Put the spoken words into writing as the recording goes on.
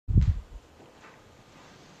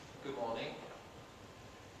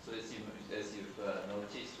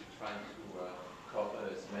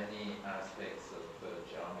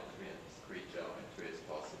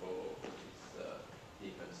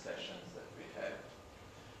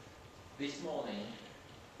This morning,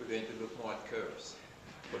 we're going to look more at curves,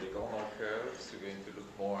 polygonal curves. We're going to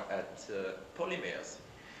look more at polymers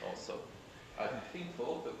also. I think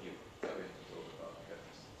both of you are going to talk about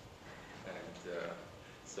curves. And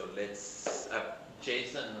so let's,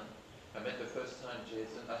 Jason, I met the first time,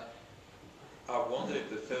 Jason. I wonder if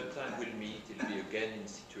the third time we'll meet, it'll be again in a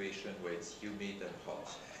situation where it's humid and hot.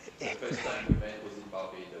 The first time we met was in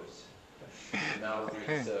Barbados. Now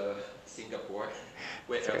it's Singapore.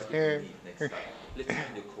 Where else will we meet next time? Let's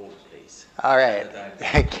find a cold place. All right.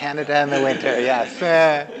 Canada in the winter, yes.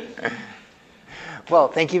 Well,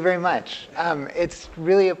 thank you very much. It's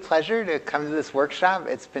really a pleasure to come to this workshop.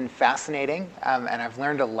 It's been fascinating, and I've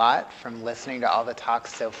learned a lot from listening to all the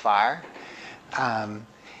talks so far.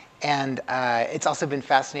 And it's also been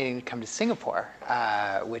fascinating to come to Singapore,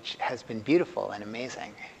 which has been beautiful and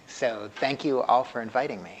amazing. So thank you all for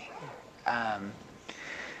inviting me.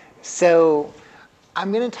 So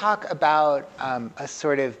I'm going to talk about a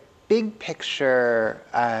sort of big picture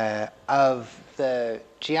of the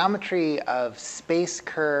geometry of space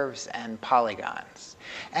curves and polygons.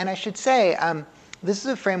 And I should say, this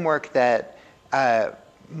is a framework that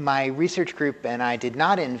my research group and I did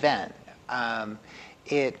not invent.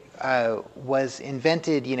 It was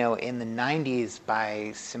invented, in the 90s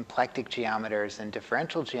by symplectic geometers and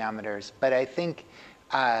differential geometers. But I think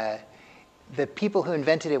the people who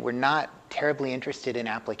invented it were not terribly interested in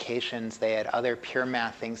applications. They had other pure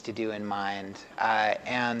math things to do in mind.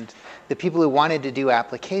 And the people who wanted to do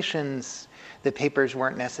applications, the papers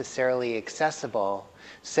weren't necessarily accessible.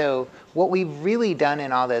 So what we've really done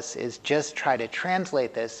in all this is just try to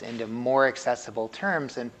translate this into more accessible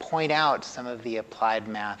terms and point out some of the applied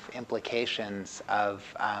math implications of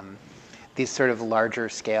these sort of larger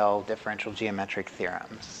scale differential geometric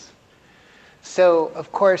theorems. So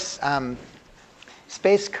of course,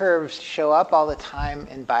 space curves show up all the time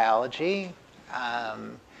in biology.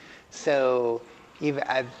 So even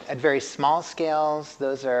at very small scales,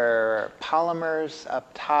 those are polymers up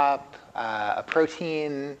top, a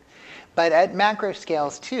protein. But at macro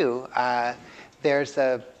scales too, there's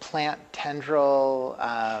a plant tendril.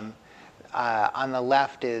 On the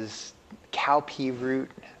left is cowpea root.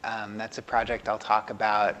 That's a project I'll talk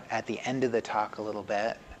about at the end of the talk a little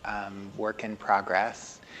bit, work in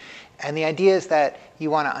progress. And the idea is that you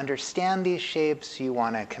want to understand these shapes, you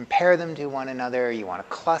want to compare them to one another, you want to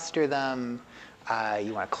cluster them,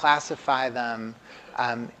 you want to classify them.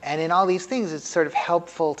 And in all these things, it's sort of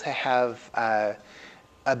helpful to have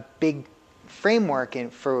a big framework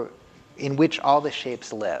in which all the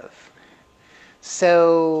shapes live.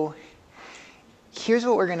 So here's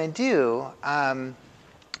what we're going to do.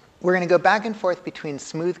 We're going to go back and forth between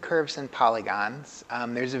smooth curves and polygons.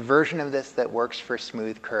 There's a version of this that works for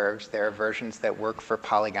smooth curves. There are versions that work for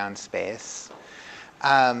polygon space.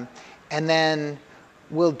 And then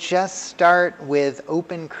we'll just start with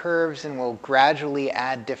open curves, and we'll gradually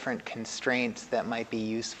add different constraints that might be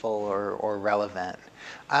useful or relevant.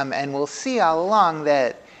 And we'll see all along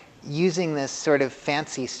that using this sort of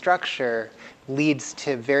fancy structure leads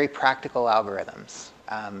to very practical algorithms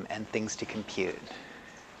and things to compute.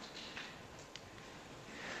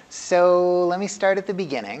 So let me start at the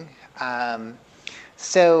beginning.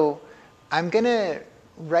 So I'm going to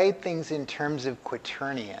write things in terms of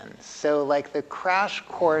quaternions. So like the crash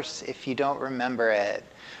course, if you don't remember it,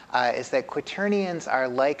 is that quaternions are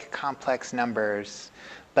like complex numbers,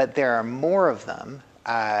 but there are more of them.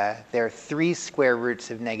 There are 3 square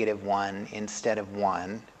roots of -1 instead of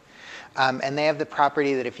 1. And they have the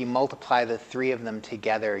property that if you multiply the 3 of them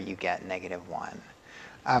together, you get -1.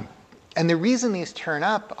 And the reason these turn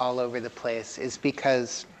up all over the place is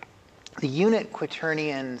because the unit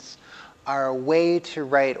quaternions are a way to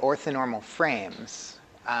write orthonormal frames.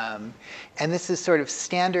 And this is sort of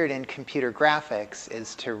standard in computer graphics,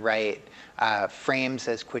 is to write frames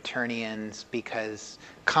as quaternions, because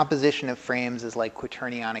composition of frames is like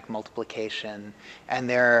quaternionic multiplication. And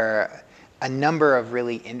there are a number of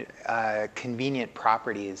really convenient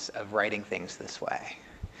properties of writing things this way.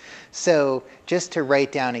 So just to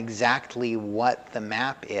write down exactly what the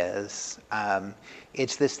map is,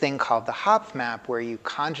 it's this thing called the Hopf map, where you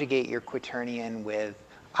conjugate your quaternion with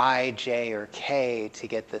I, j, or k to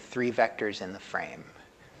get the 3 vectors in the frame.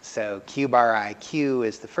 So q bar I, q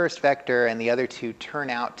is the first vector, and the other 2 turn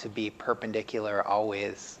out to be perpendicular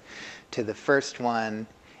always to the first one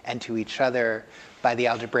and to each other by the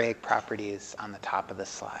algebraic properties on the top of the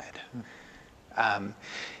slide.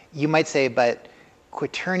 You might say, but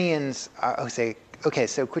quaternions are, okay,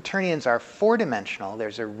 so quaternions are 4-dimensional.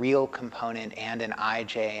 There's a real component and an I,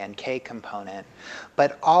 j, and k component.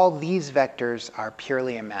 But all these vectors are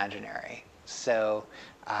purely imaginary. So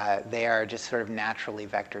They are just sort of naturally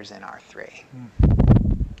vectors in R3.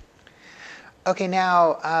 Okay,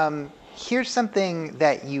 now here's something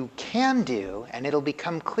that you can do, and it'll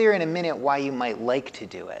become clear in a minute why you might like to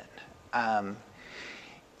do it.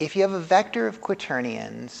 If you have a vector of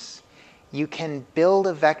quaternions, you can build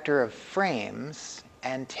a vector of frames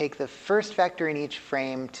and take the first vector in each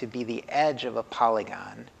frame to be the edge of a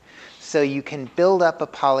polygon. So you can build up a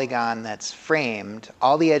polygon that's framed,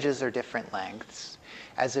 all the edges are different lengths,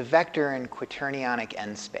 as a vector in quaternionic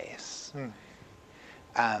n space.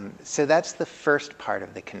 So that's the first part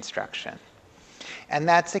of the construction. And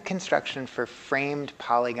that's a construction for framed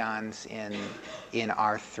polygons in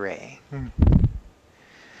R3.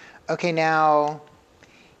 Okay, now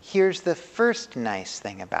here's the first nice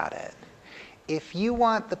thing about it. If you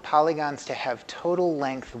want the polygons to have total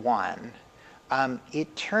length 1,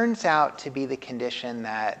 it turns out to be the condition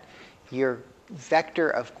that your vector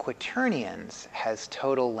of quaternions has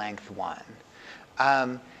total length 1.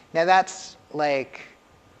 Now that's like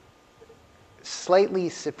slightly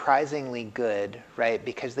surprisingly good, right?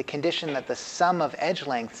 Because the condition that the sum of edge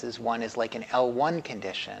lengths is 1 is like an L1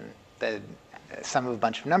 condition. The sum of a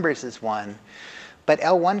bunch of numbers is 1. But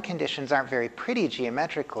L1 conditions aren't very pretty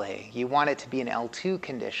geometrically. You want it to be an L2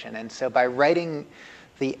 condition. And so by writing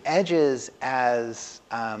the edges as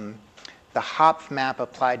the Hopf map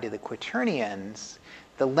applied to the quaternions,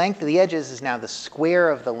 the length of the edges is now the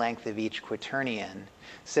square of the length of each quaternion.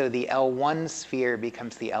 So the L1 sphere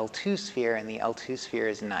becomes the L2 sphere, and the L2 sphere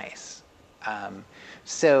is nice.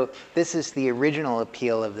 So this is the original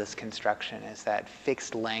appeal of this construction, is that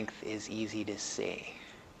fixed length is easy to see.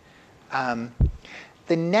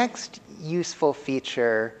 The next useful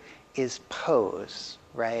feature is pose,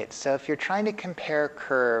 right? So if you're trying to compare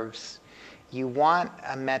curves, you want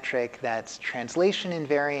a metric that's translation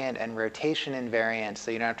invariant and rotation invariant,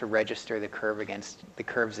 so you don't have to register the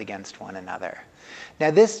curves against one another.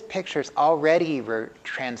 Now this picture is already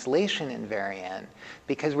translation invariant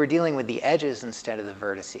because we're dealing with the edges instead of the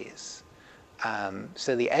vertices.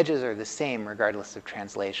 So the edges are the same regardless of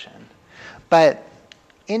translation. But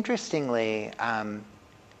interestingly,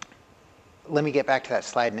 let me get back to that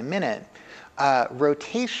slide in a minute.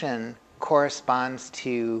 Rotation corresponds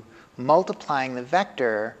to multiplying the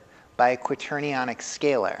vector by a quaternionic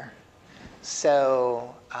scalar.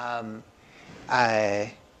 So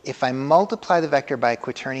if I multiply the vector by a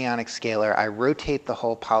quaternionic scalar, I rotate the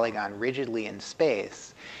whole polygon rigidly in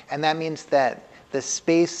space. And that means that the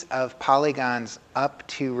space of polygons up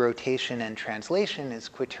to rotation and translation is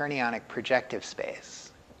quaternionic projective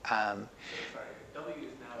space. Sorry, W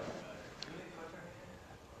is now a unit quaternion?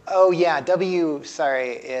 Oh yeah, W,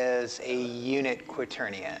 sorry, is a unit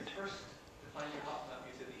quaternion. First, define your Hopf map,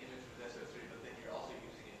 you said the image was SO3, but then you're also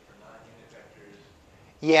using it for non-unit vectors.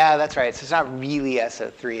 Yeah, that's right. So it's not really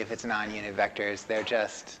SO3 if it's non-unit vectors. They're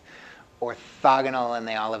just orthogonal and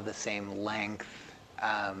they all have the same length.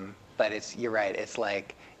 But you're right, it's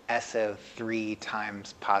like SO3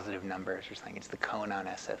 times positive numbers or something. It's the cone on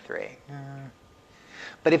SO3.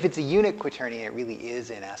 But if it's a unit quaternion, it really is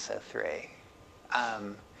in SO3.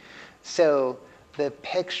 So the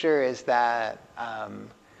picture is that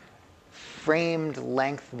framed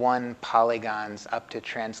length 1 polygons up to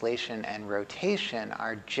translation and rotation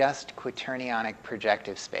are just quaternionic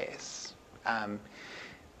projective space.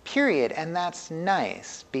 Period. And that's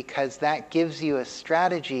nice because that gives you a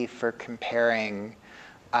strategy for comparing,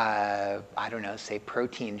 I don't know, say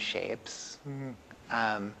protein shapes,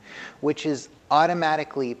 which is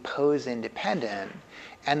automatically pose independent.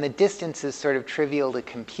 And the distance is sort of trivial to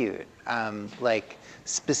compute. Like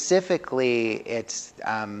specifically, it's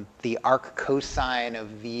the arc cosine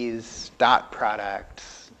of these dot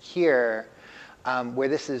products here, where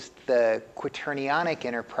this is the quaternionic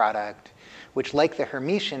inner product, which, like the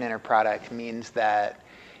Hermitian inner product, means that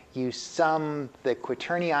you sum the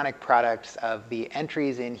quaternionic products of the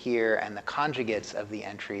entries in here and the conjugates of the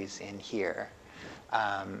entries in here.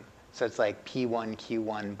 So it's like P1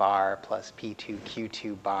 Q1 bar plus P2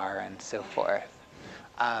 Q2 bar and so forth.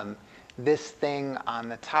 This thing on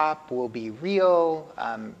the top will be real,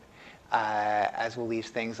 as will these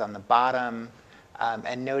things on the bottom.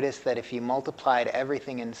 And notice that if you multiplied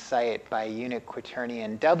everything in sight by a unit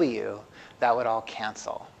quaternion W, that would all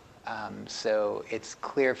cancel. So it's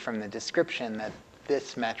clear from the description that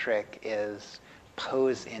this metric is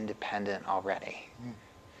pose independent already.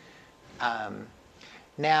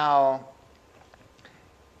 Now,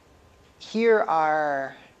 here's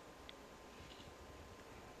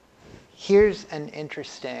an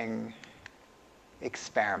interesting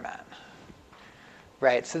experiment.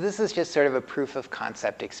 right? So this is just sort of a proof of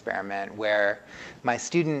concept experiment where my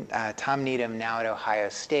student, Tom Needham, now at Ohio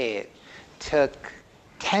State, took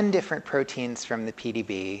 10 different proteins from the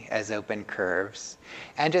PDB as open curves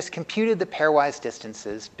and just computed the pairwise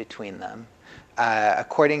distances between them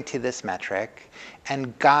according to this metric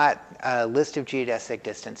and got a list of geodesic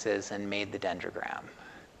distances and made the dendrogram.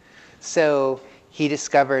 So he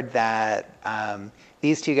discovered that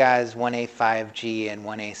these two guys, 1A5G and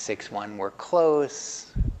 1A61, were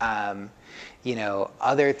close. You know,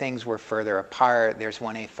 other things were further apart. There's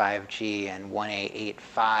 1A5G and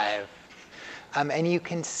 1A85. And you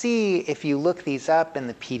can see, if you look these up in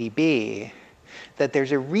the PDB, that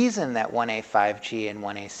there's a reason that 1A5G and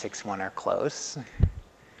 1A61 are close.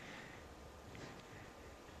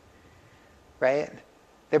 Right?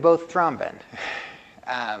 They're both thrombin.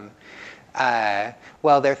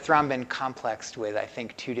 Well, they're thrombin complexed with, I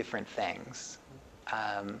think, two different things.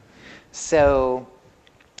 So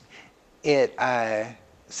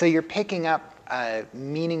you're picking up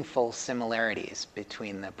meaningful similarities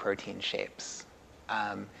between the protein shapes,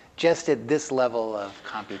 just at this level of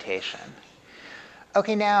computation.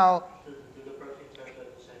 Okay, now. Do the proteins have to have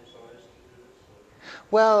the same size to do this?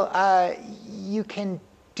 Well, you can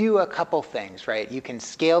do a couple things, right? You can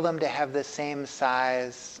scale them to have the same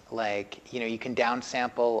size, like, you know, you can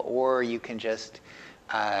downsample, or you can just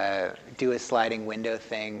do a sliding window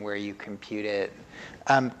thing where you compute it.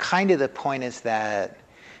 Kind of the point is that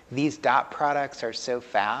these dot products are so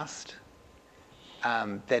fast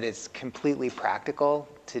that it's completely practical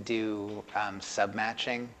to do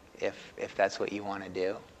submatching if that's what you want to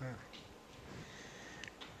do.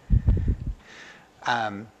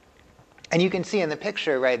 And you can see in the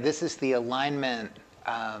picture, right, this is the alignment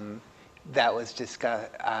that was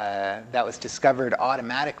discovered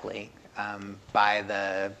automatically by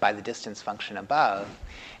the distance function above.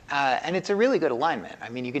 And it's a really good alignment. I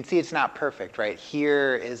mean, you can see it's not perfect, right?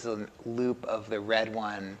 Here is a loop of the red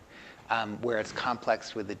one where it's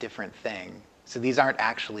complex with a different thing. So these aren't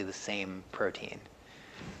actually the same protein.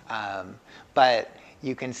 But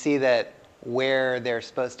you can see that where they're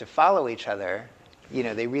supposed to follow each other, you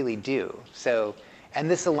know, they really do. So, and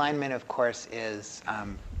this alignment, of course, is,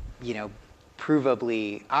 you know,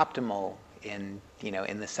 provably optimal in, you know,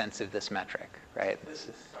 in the sense of this metric, right?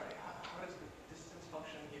 Sorry, how does the distance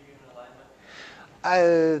function give you an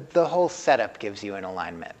alignment? The whole setup gives you an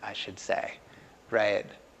alignment, I should say, right?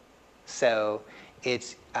 So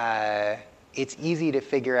it's easy to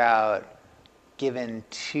figure out, given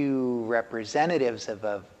two representatives of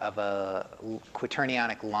a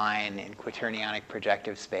quaternionic line in quaternionic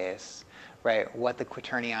projective space, right, what the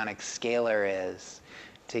quaternionic scalar is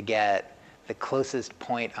to get the closest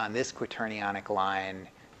point on this quaternionic line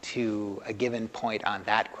to a given point on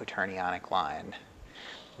that quaternionic line,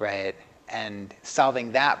 right? And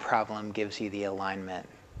solving that problem gives you the alignment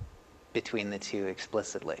between the two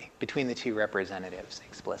explicitly, between the two representatives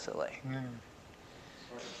explicitly. Sorry,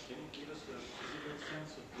 can you give us a physical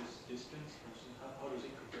sense of this distance? How does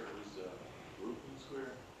it compare with the root mean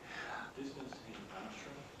square distance in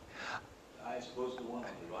Armstrong? I suppose the one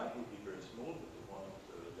on the right would be very small, but the one on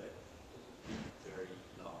the left would be very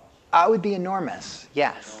large. It would be enormous,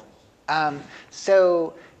 yes.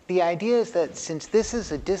 So the idea is that since this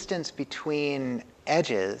is a distance between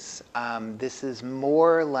edges, this is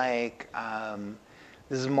more like a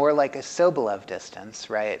Sobolev distance,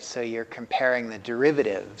 right? So you're comparing the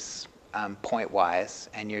derivatives pointwise,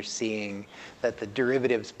 and you're seeing that the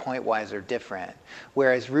derivatives pointwise are different.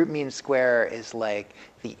 Whereas root mean square is like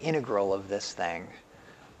the integral of this thing,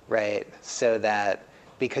 right? So that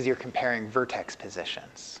because you're comparing vertex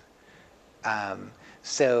positions.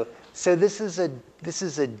 So this is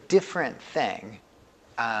a different thing,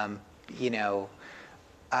 you know.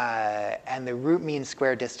 And the root mean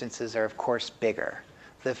square distances are, of course, bigger.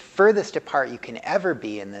 The furthest apart you can ever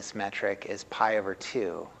be in this metric is pi over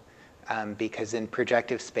 2, because in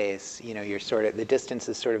projective space, you know, the distance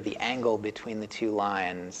is sort of the angle between the two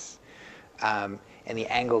lines, and the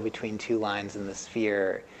angle between two lines in the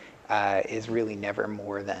sphere is really never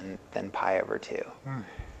more than pi over 2. So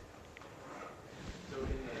in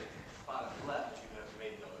the bottom left, you have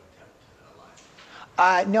made no attempt to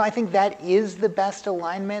align. No, I think that is the best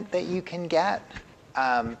alignment that you can get.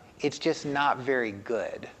 It's just not very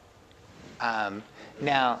good.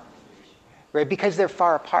 Now, right, because they're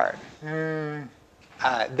far apart.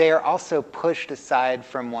 They are also pushed aside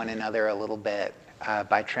from one another a little bit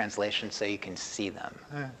by translation so you can see them.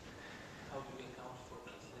 How do we account for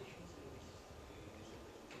translations?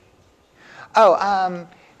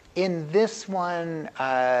 In this one,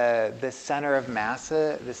 the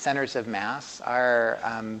centers of mass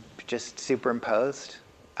are just superimposed,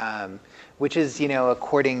 which is,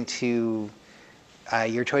 according to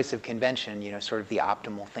your choice of convention, sort of the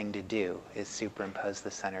optimal thing to do is superimpose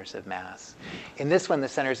the centers of mass. In this one, the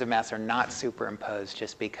centers of mass are not superimposed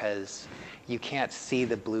just because you can't see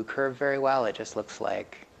the blue curve very well. It just looks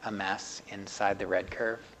like a mess inside the red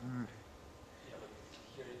curve. Yeah, but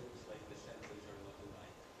here it looks like the centroids are not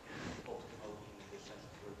aligned, optimal in the sense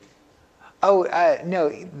of your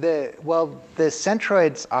distance. No, the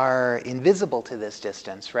centroids are invisible to this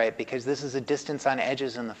distance, right? Because this is a distance on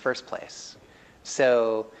edges in the first place.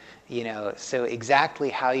 So, so exactly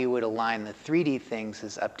how you would align the 3D things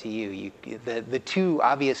is up to you. The two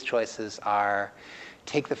obvious choices are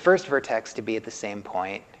take the first vertex to be at the same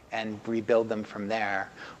point and rebuild them from there,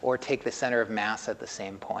 or take the center of mass at the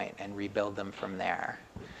same point and rebuild them from there.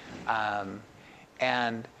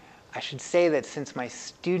 And I should say that since my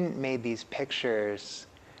student made these pictures,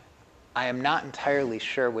 I am not entirely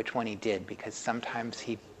sure which one he did, because sometimes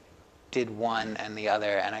he did one and the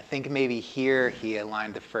other, and I think maybe here he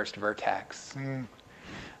aligned the first vertex.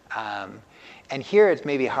 And here it's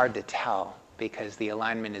maybe hard to tell, because the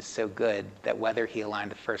alignment is so good that whether he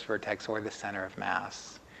aligned the first vertex or the center of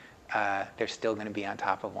mass, they're still going to be on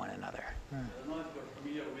top of one another. I don't know if you're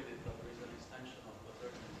familiar with it, but there is an extension of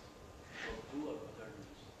quaternions, called dual quaternions,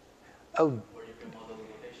 Oh, where you can model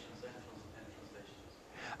rotations and translations.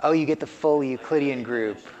 oh, you get the full Euclidean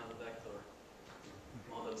group. Dimensional vector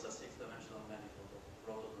models a six-dimensional manifold of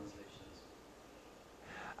roto translations.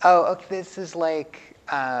 Oh, okay, this is like,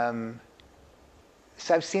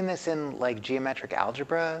 so I've seen this in like geometric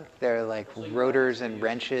algebra. They're like rotors and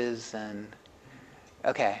wrenches and,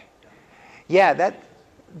 okay. Yeah,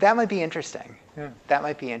 that might be interesting. Yeah. That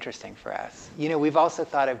might be interesting for us. We've also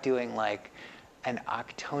thought of doing like an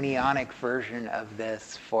octonionic version of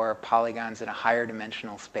this for polygons in a higher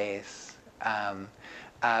dimensional space.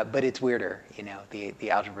 But it's weirder, the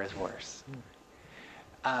algebra is worse.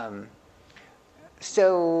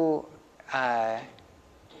 So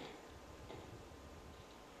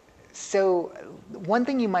one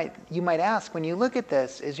thing you might ask when you look at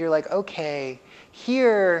this is you're like, okay,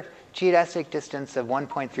 here geodesic distance of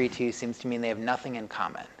 1.32 seems to mean they have nothing in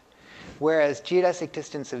common. Whereas geodesic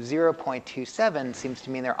distance of 0.27 seems to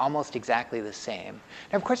mean they're almost exactly the same.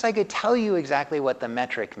 Now, of course, I could tell you exactly what the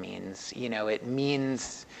metric means. It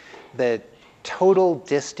means the total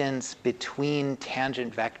distance between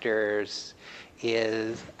tangent vectors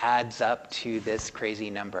adds up to this crazy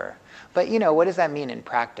number. But what does that mean in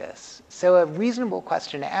practice? So a reasonable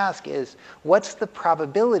question to ask is, what's the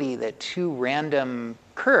probability that two random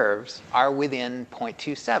curves are within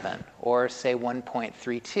 0.27 or say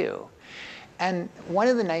 1.32? And one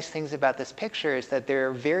of the nice things about this picture is that there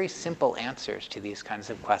are very simple answers to these kinds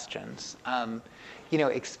of questions.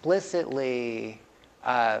 Explicitly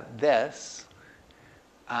this.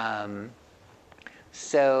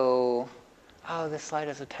 Oh, this slide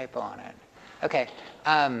has a typo on it. Okay,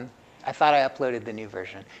 I thought I uploaded the new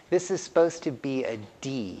version. This is supposed to be a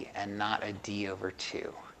D and not a D over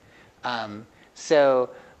 2. So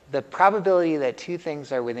the probability that two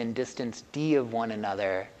things are within distance D of one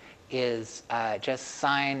another is just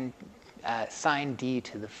sine D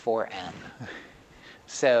to the 4n.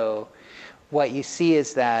 So what you see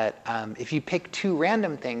is that if you pick two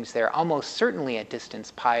random things, they're almost certainly at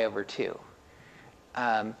distance pi over 2.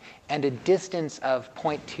 And a distance of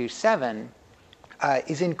 0.27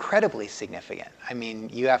 is incredibly significant. I mean,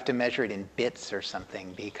 you have to measure it in bits or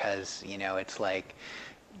something because, it's like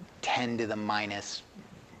 10 to the minus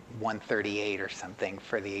 138 or something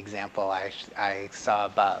for the example I saw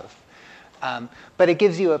above. But it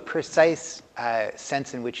gives you a precise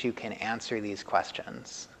sense in which you can answer these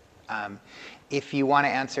questions. If you want to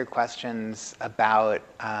answer questions about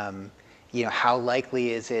how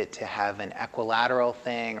likely is it to have an equilateral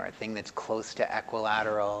thing or a thing that's close to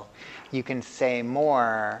equilateral, you can say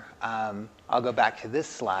more. I'll go back to this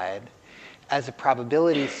slide. As a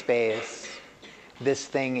probability space, this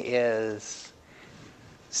thing is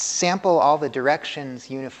sample all the directions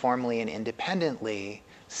uniformly and independently,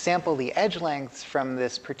 sample the edge lengths from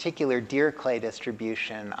this particular Dirichlet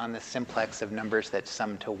distribution on the simplex of numbers that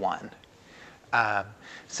sum to 1.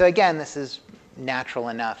 So again, this is natural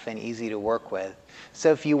enough and easy to work with.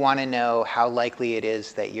 So if you want to know how likely it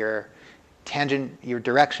is that your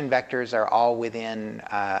direction vectors are all within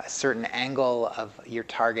a certain angle of your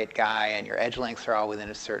target guy and your edge lengths are all within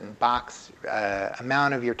a certain box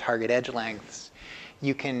amount of your target edge lengths,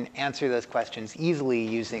 you can answer those questions easily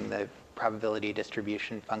using the probability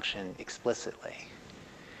distribution function explicitly.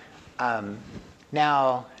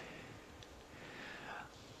 Now,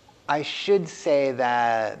 I should say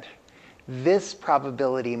that this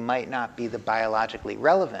probability might not be the biologically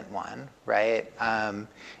relevant one, right?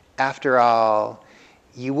 After all,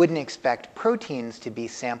 you wouldn't expect proteins to be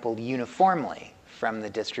sampled uniformly from the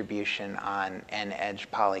distribution on n-edge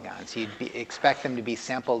polygons. You'd expect them to be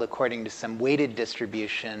sampled according to some weighted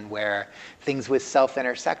distribution where things with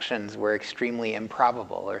self-intersections were extremely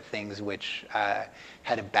improbable, or things which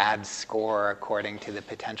had a bad score according to the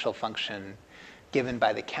potential function given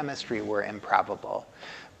by the chemistry were improbable.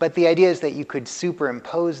 But the idea is that you could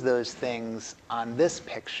superimpose those things on this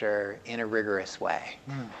picture in a rigorous way.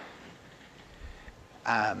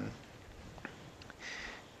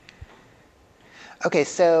 Okay,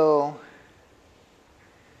 so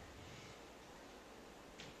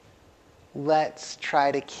let's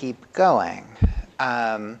try to keep going.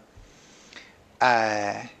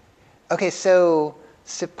 Okay, so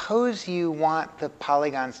suppose you want the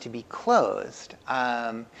polygons to be closed.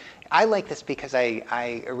 I like this because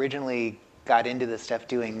I originally got into this stuff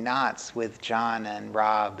doing knots with John and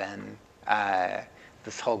Rob and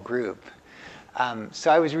this whole group.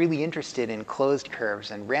 So I was really interested in closed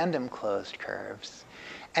curves and random closed curves.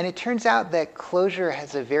 And it turns out that closure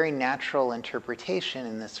has a very natural interpretation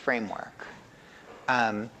in this framework.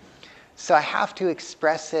 So I have to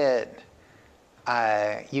express it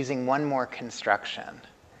using one more construction.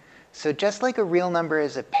 So just like a real number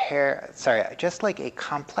is a pair, just like a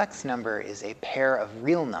complex number is a pair of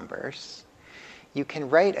real numbers, you can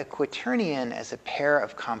write a quaternion as a pair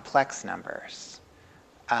of complex numbers.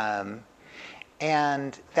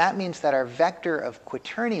 And that means that our vector of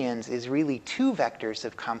quaternions is really two vectors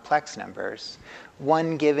of complex numbers,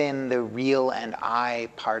 one given the real and I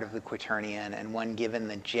part of the quaternion, and one given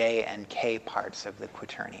the j and k parts of the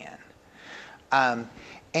quaternion.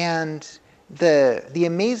 And the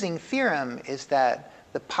amazing theorem is that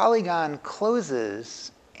the polygon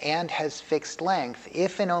closes and has fixed length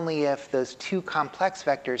if and only if those two complex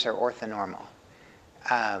vectors are orthonormal.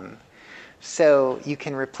 So you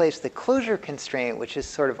can replace the closure constraint, which is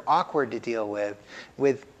sort of awkward to deal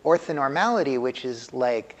with orthonormality, which is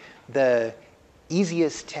like the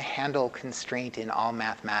easiest to handle constraint in all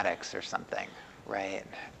mathematics or something, right?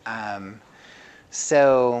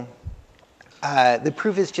 The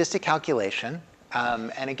proof is just a calculation.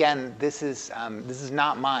 And again, this is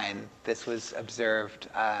not mine. This was observed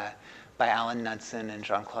by Alan Knudsen and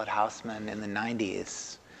Jean-Claude Haussmann in the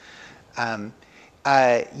 90s.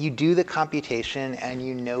 You do the computation, and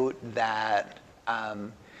you note that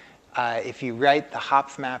if you write the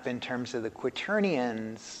Hopf map in terms of the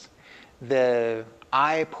quaternions, the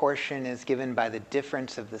I portion is given by the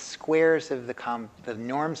difference of the squares of the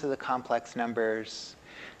norms of the complex numbers.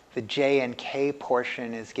 The j and k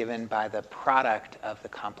portion is given by the product of the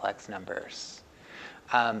complex numbers.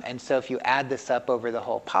 And so if you add this up over the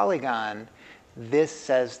whole polygon, this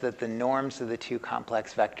says that the norms of the two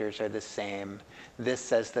complex vectors are the same. This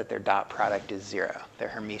says that their dot product is 0. Their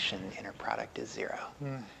Hermitian inner product is 0.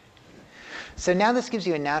 So now this gives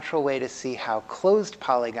you a natural way to see how closed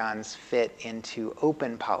polygons fit into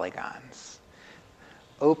open polygons.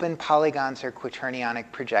 Open polygons are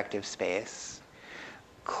quaternionic projective space.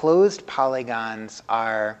 Closed polygons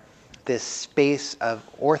are this space of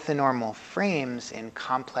orthonormal frames in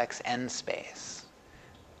complex n space.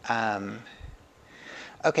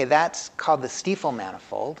 Okay, that's called the Stiefel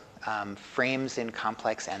manifold, frames in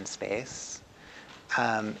complex n space.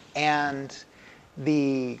 And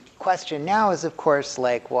the question now is, of course,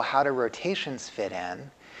 like, well, how do rotations fit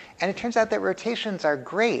in? And it turns out that rotations are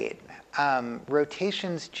great.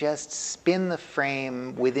 Rotations just spin the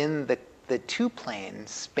frame within the two planes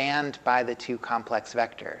spanned by the two complex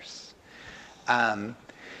vectors.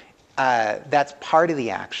 That's part of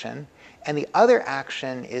the action. And the other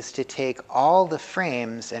action is to take all the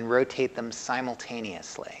frames and rotate them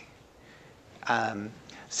simultaneously.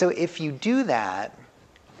 So if you do that,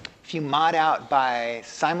 if you mod out by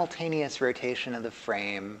simultaneous rotation of the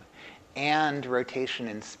frame and rotation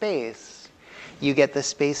in space, you get the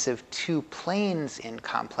space of two planes in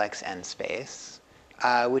complex n space,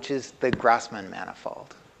 which is the Grossman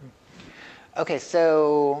manifold. Okay,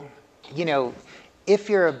 so, if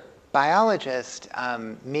you're a biologist,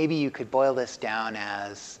 maybe you could boil this down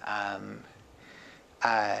as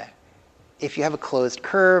if you have a closed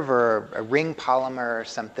curve or a ring polymer or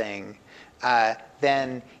something,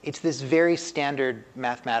 then it's this very standard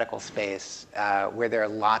mathematical space where there are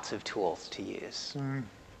lots of tools to use. So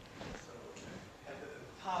at the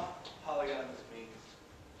top, polygons means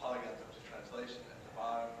polygons up to translation. At the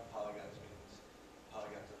bottom, polygons means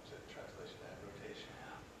polygons up to translation and rotation.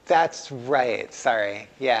 That's right. Sorry.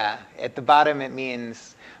 Yeah. At the bottom, it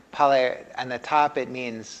means on the top, it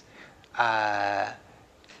means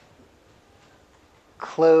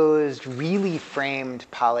closed, really framed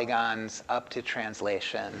polygons up to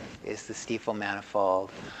translation is the Stiefel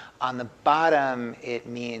manifold. On the bottom, it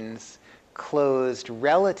means closed,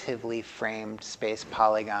 relatively framed space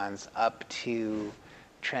polygons up to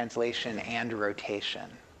translation and rotation.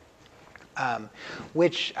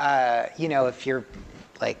 Which, if you're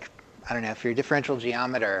like, I don't know, if you're a differential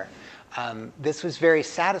geometer, this was very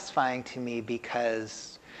satisfying to me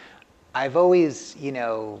because I've always,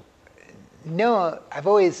 I've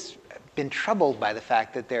always been troubled by the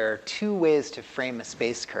fact that there are two ways to frame a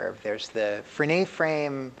space curve. There's the Frenet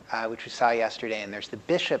frame, which we saw yesterday, and there's the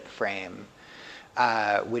Bishop frame,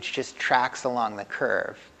 which just tracks along the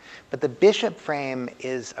curve. But the Bishop frame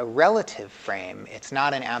is a relative frame. It's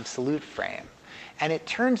not an absolute frame. And it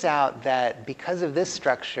turns out that because of this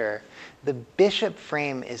structure, the Bishop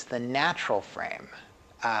frame is the natural frame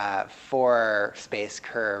for space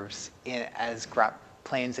curves as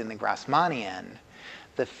planes in the Grassmannian.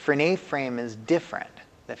 The Frenet frame is different.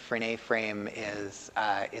 The Frenet frame is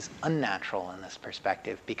unnatural in this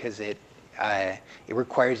perspective because it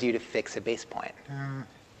requires you to fix a base point.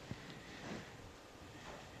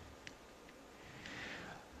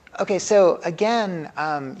 Okay, so again,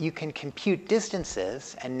 you can compute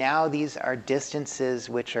distances, and now these are distances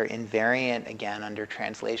which are invariant, again, under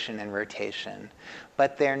translation and rotation.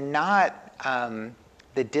 But they're not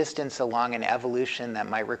the distance along an evolution that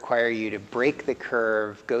might require you to break the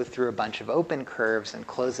curve, go through a bunch of open curves, and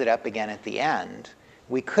close it up again at the end.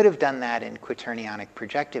 We could have done that in quaternionic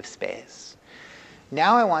projective space.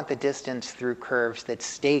 Now I want the distance through curves that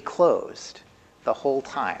stay closed the whole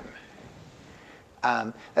time.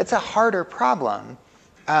 That's a harder problem,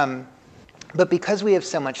 but because we have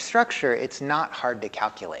so much structure, it's not hard to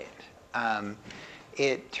calculate.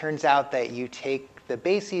 It turns out that you take the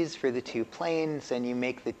bases for the two planes and you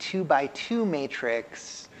make the 2x2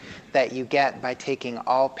 matrix that you get by taking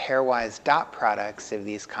all pairwise dot products of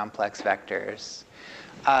these complex vectors.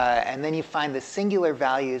 And then you find the singular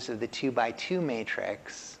values of the 2x2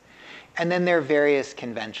 matrix. And then there are various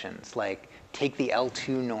conventions, like take the L2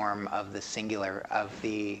 norm of the singular, of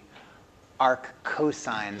the arc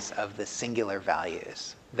cosines of the singular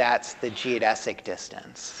values. That's the geodesic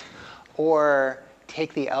distance. Or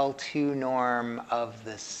take the L2 norm of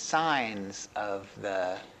the sines of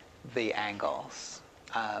the angles.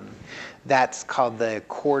 That's called the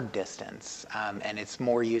chord distance, and it's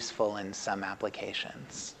more useful in some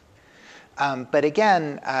applications. But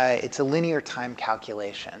again, it's a linear time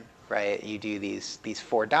calculation, right? You do these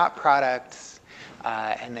four dot products,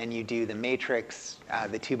 and then you do the matrix,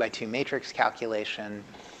 the 2x2 matrix calculation.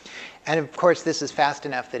 And of course, this is fast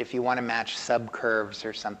enough that if you want to match subcurves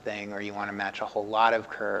or something, or you want to match a whole lot of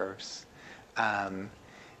curves,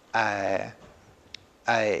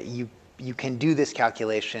 you can do this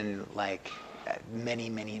calculation like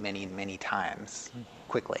many times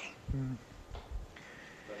quickly.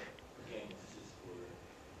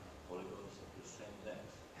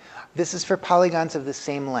 This is for polygons of the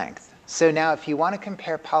same length. So now if you want to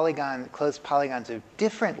compare closed polygons of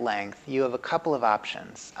different length, you have a couple of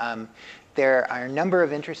options. There are a number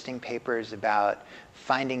of interesting papers about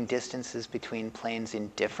finding distances between planes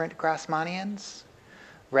in different Grassmannians,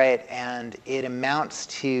 right? And it amounts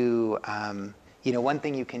to, one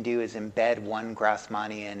thing you can do is embed one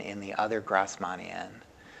Grassmannian in the other Grassmannian,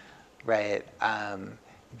 right?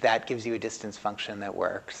 That gives you a distance function that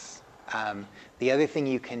works. The other thing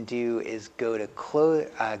you can do is go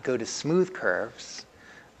to smooth curves,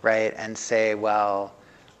 right, and say, well,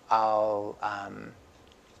 I'll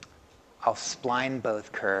spline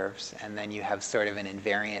both curves, and then you have sort of an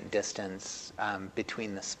invariant distance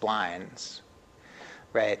between the splines,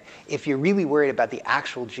 right? If you're really worried about the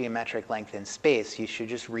actual geometric length in space, you should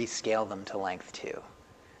just rescale them to length 2.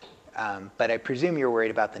 But I presume you're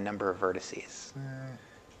worried about the number of vertices.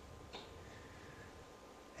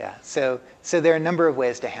 Yeah, so there are a number of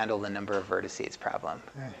ways to handle the number of vertices problem.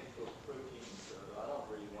 For proteins, I don't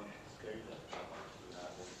really want to scale them. I want to have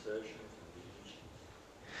insertions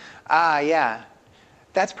and deletions. Yeah,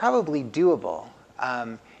 that's probably doable.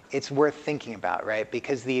 It's worth thinking about, right?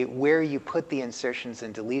 Because where you put the insertions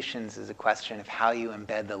and deletions is a question of how you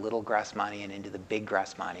embed the little Grassmannian into the big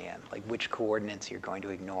Grassmannian, like which coordinates you're going to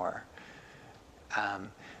ignore.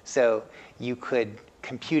 So you could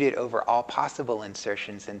compute it over all possible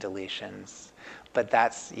insertions and deletions, but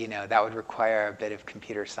that would require a bit of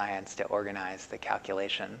computer science to organize the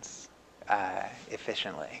calculations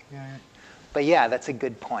efficiently. Yeah. But yeah, that's a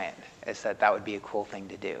good point, is that would be a cool thing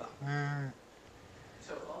to do.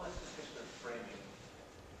 So all this discussion of framing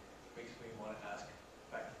makes me want to ask,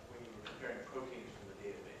 back when you were comparing proteins from the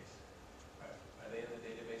database,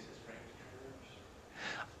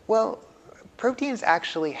 Well, proteins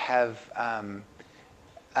actually have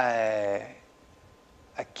a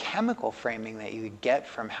chemical framing that you would get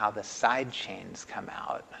from how the side chains come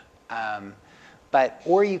out.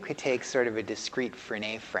 Or you could take sort of a discrete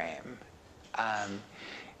Frenet frame.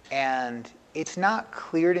 And it's not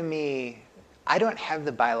clear to me, I don't have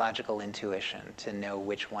the biological intuition to know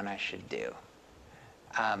which one I should do.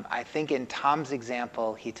 I think in Tom's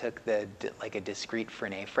example, he took like a discrete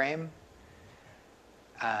Frenet frame.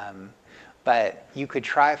 But you could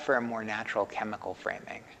try for a more natural chemical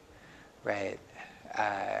framing, right? So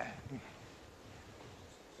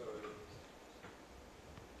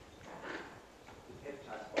the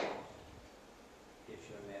peptide bond gives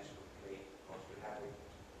you a natural plate because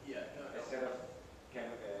you have a set of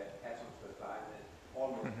atoms that lie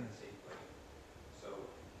almost in the same plane. So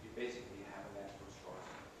you basically have a natural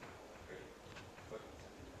structure plate.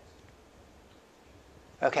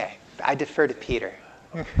 Okay, I defer to Peter.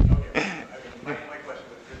 Okay. My question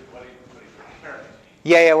was, what did your experiments mean?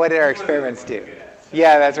 Yeah, what did our experiments do?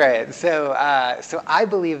 Yeah, that's right. So I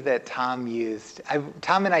believe that Tom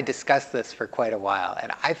and I discussed this for quite a while,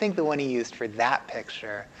 and I think the one he used for that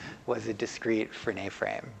picture was a discrete Frenet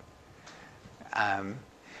frame.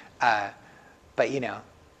 But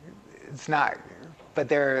it's not. But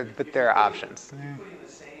there are options. If you put in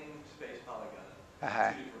the same space polygon, two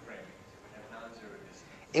different framings, it would have non-zero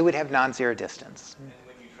distance. It would have non-zero distance. And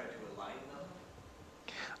when you try to align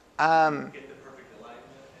them, you get the perfect alignment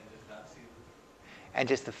and just not see them. And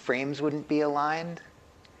just the frames wouldn't be aligned?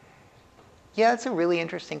 Yeah, that's a really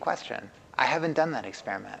interesting question. I haven't done that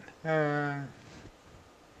experiment.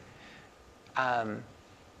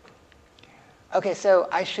 Okay, so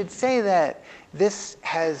I should say that this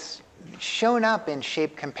has shown up in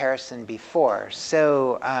shape comparison before.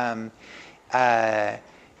 So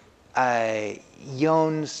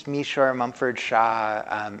Jones, Mishor, Mumford, Shaw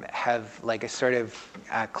have like a sort of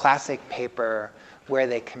classic paper where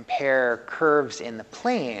they compare curves in the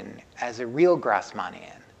plane as a real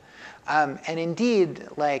Grassmannian. And indeed,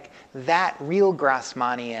 like that real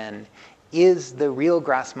Grassmannian is the real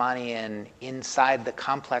Grassmannian inside the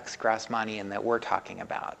complex Grassmannian that we're talking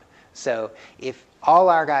about. So if all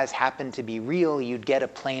our guys happen to be real, you'd get a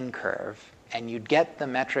plane curve, and you'd get the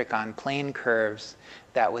metric on plane curves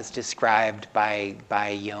that was described by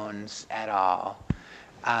Jones et al.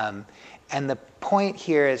 And the point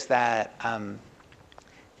here is that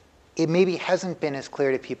it maybe hasn't been as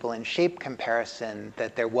clear to people in shape comparison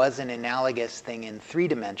that there was an analogous thing in 3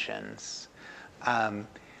 dimensions.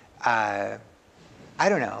 I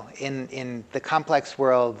don't know. In the complex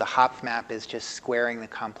world, the Hopf map is just squaring the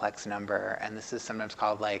complex number, and this is sometimes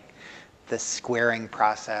called like the squaring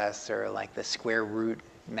process or like the square root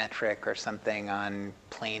metric or something on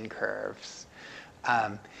plane curves.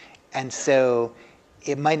 And so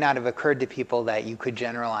it might not have occurred to people that you could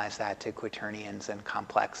generalize that to quaternions and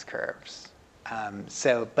complex curves.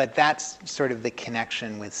 But that's sort of the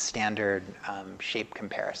connection with standard shape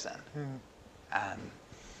comparison.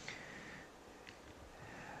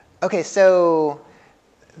 Okay, so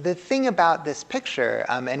the thing about this picture,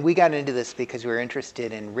 and we got into this because we were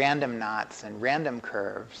interested in random knots and random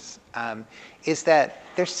curves, is that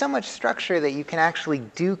there's so much structure that you can actually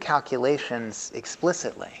do calculations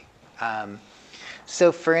explicitly.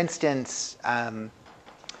 So for instance,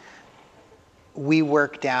 we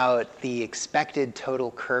worked out the expected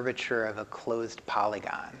total curvature of a closed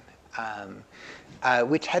polygon,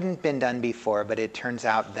 which hadn't been done before, but it turns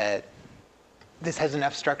out that this has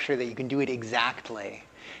enough structure that you can do it exactly.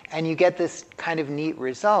 And you get this kind of neat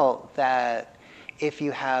result that if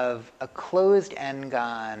you have a closed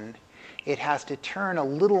n-gon, it has to turn a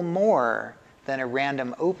little more than a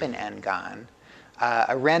random open n-gon.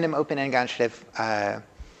 A random open n-gon should have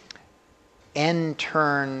n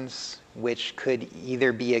turns, which could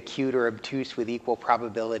either be acute or obtuse with equal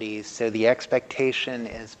probabilities. So the expectation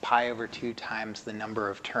is pi over 2 times the number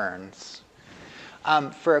of turns.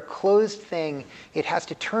 For a closed thing, it has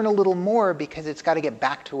to turn a little more because it's got to get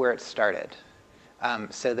back to where it started.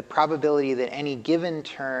 So the probability that any given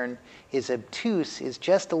turn is obtuse is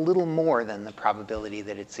just a little more than the probability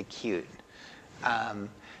that it's acute. And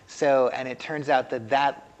it turns out that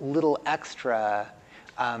that little extra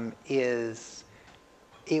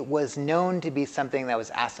it was known to be something that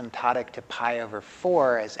was asymptotic to pi over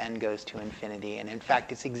 4 as n goes to infinity. And in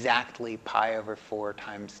fact, it's exactly pi over 4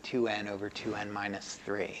 times 2n over 2n minus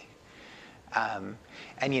 3. And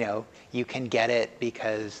you can get it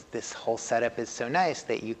because this whole setup is so nice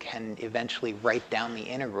that you can eventually write down the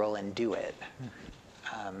integral and do it.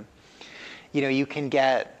 You can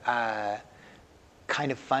get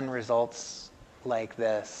kind of fun results like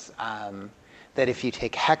this that if you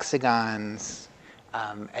take hexagons,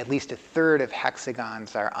 at least a third of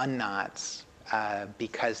hexagons are unknots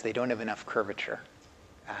because they don't have enough curvature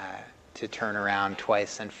to turn around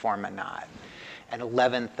twice and form a knot. An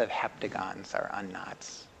 11th of heptagons are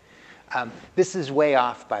unknots. This is way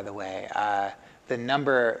off, by the way.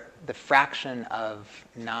 The fraction of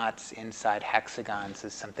knots inside hexagons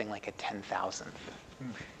is something like a 10,000th.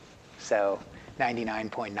 So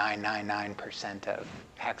 99.999% of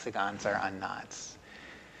hexagons are unknots.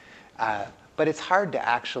 But it's hard to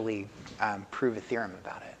actually prove a theorem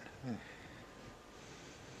about it.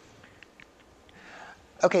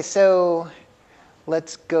 OK, so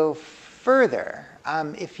let's go further.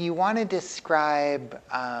 If you want to describe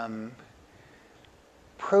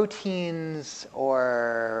proteins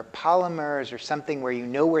or polymers or something where you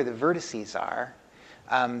know where the vertices are,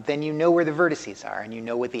 then you know where the vertices are, and you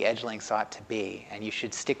know what the edge lengths ought to be, and you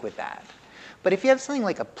should stick with that. But if you have something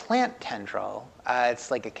like a plant tendril,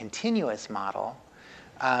 it's like a continuous model,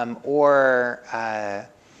 or a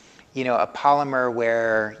polymer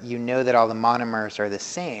where you know that all the monomers are the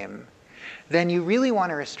same, then you really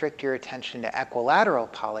want to restrict your attention to equilateral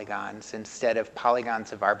polygons instead of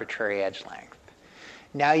polygons of arbitrary edge length.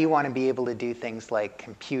 Now you want to be able to do things like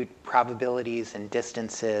compute probabilities and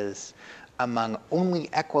distances among only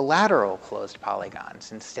equilateral closed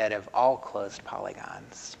polygons instead of all closed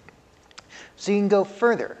polygons. So you can go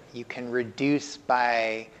further. You can reduce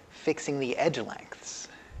by fixing the edge lengths.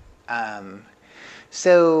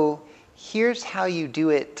 So here's how you do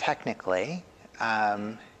it technically.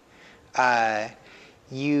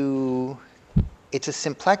 It's a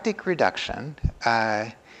symplectic reduction,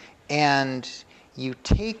 and you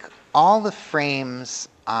take all the frames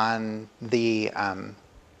on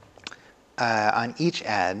each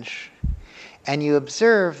edge, and you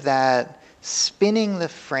observe that spinning the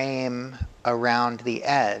frame around the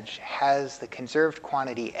edge has the conserved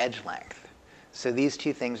quantity edge length. So these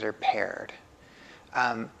two things are paired.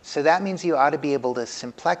 So that means you ought to be able to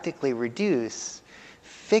symplectically reduce,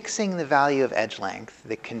 fixing the value of edge length,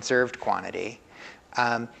 the conserved quantity,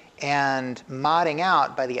 and modding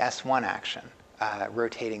out by the S1 action,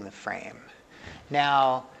 rotating the frame.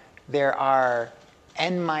 Now, there are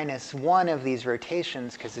n-1 of these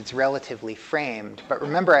rotations because it's relatively framed. But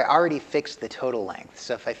remember, I already fixed the total length.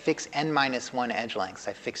 So if I fix n-1 edge lengths,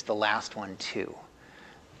 I fixed the last one too.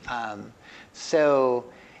 So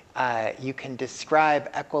you can describe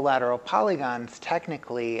equilateral polygons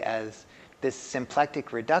technically as this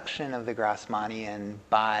symplectic reduction of the Grassmannian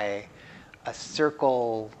by a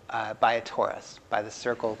circle, by a torus, by the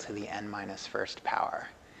circle to the n-1st power.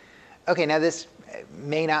 OK, now this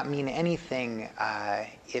may not mean anything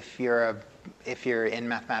if you're in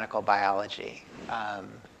mathematical biology.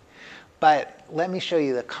 But let me show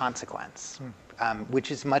you the consequence,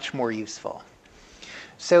 which is much more useful.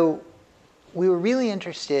 So we were really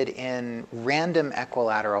interested in random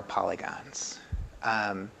equilateral polygons.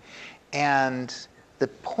 And the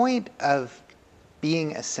point of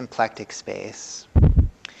being a symplectic space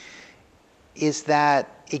is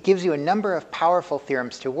that it gives you a number of powerful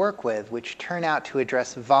theorems to work with, which turn out to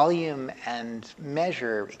address volume and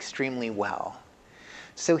measure extremely well.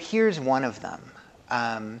 So here's one of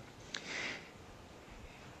them.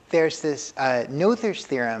 There's this, Noether's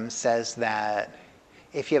theorem says that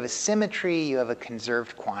if you have a symmetry, you have a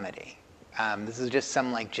conserved quantity. This is just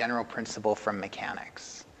some general principle from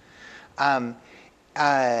mechanics. A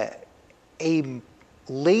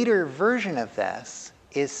later version of this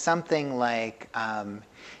is something like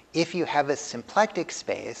if you have a symplectic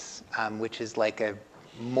space, which is like a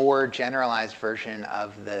more generalized version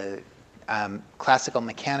of the classical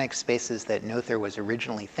mechanics spaces that Noether was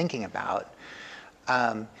originally thinking about,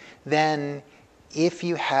 then if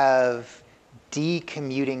you have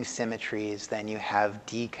d-commuting symmetries, then you have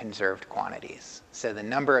d-conserved quantities. So the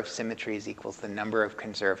number of symmetries equals the number of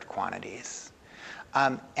conserved quantities.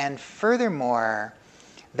 And furthermore,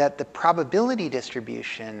 that the probability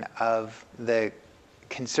distribution of the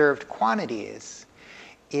conserved quantities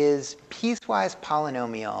is piecewise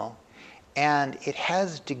polynomial, and it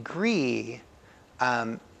has degree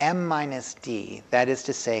m minus d. That is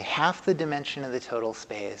to say, half the dimension of the total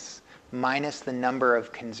space minus the number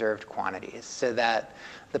of conserved quantities, so that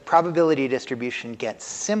the probability distribution gets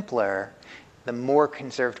simpler the more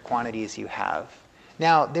conserved quantities you have.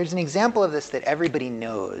 Now, there's an example of this that everybody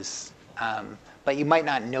knows, but you might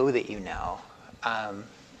not know that you know.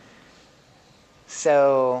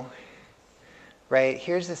 So, right,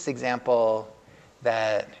 here's this example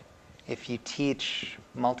that if you teach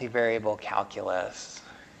multivariable calculus,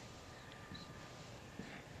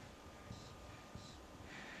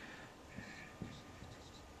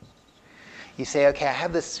 You say, okay, I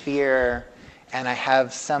have this sphere, and I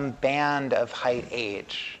have some band of height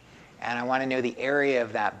h, and I want to know the area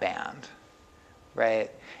of that band, right?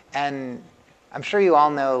 And I'm sure you all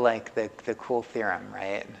know like the cool theorem,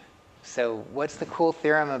 right? So what's the cool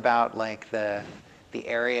theorem about like the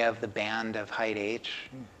area of the band of height h?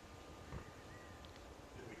 That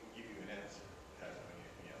we can give you an answer without knowing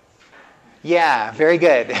anything else. Yeah, very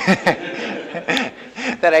good.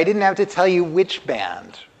 That I didn't have to tell you which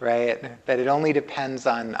band, right? That it only depends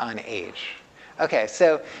on h. Okay,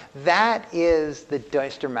 so that is the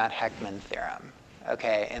Dijkstermaat-Heckman theorem,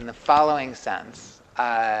 okay, in the following sense.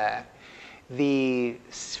 The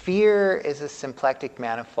sphere is a symplectic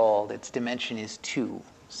manifold. Its dimension is 2.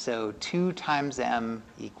 So 2 times m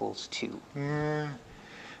equals 2.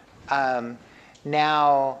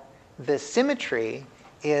 Now, the symmetry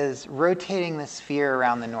is rotating the sphere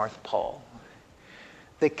around the North Pole.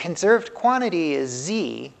 The conserved quantity is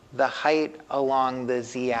z, the height along the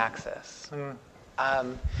z-axis.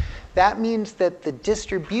 That means that the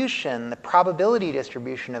distribution, the probability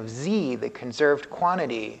distribution of z, the conserved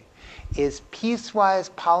quantity, is piecewise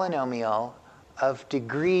polynomial of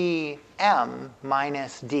degree m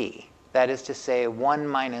minus d. That is to say, 1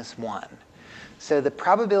 minus 1. So the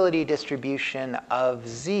probability distribution of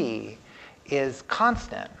z is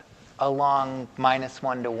constant along minus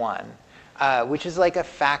 1 to 1, which is like a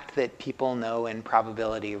fact that people know in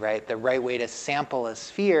probability, right? The right way to sample a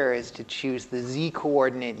sphere is to choose the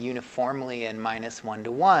z-coordinate uniformly in minus 1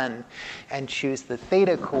 to 1 and choose the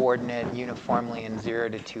theta coordinate uniformly in 0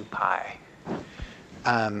 to 2 pi.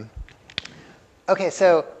 Okay,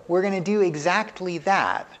 so we're going to do exactly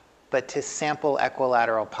that, but to sample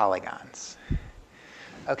equilateral polygons.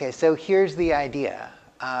 Okay, so here's the idea.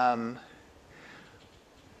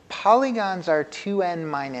 Polygons are 2n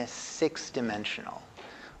minus 6 dimensional.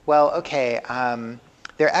 Well, okay,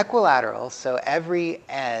 they're equilateral, so every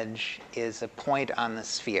edge is a point on the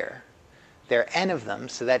sphere. There are n of them,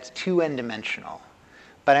 so that's 2n dimensional.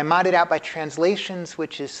 But I mod it out by translations,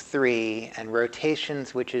 which is 3, and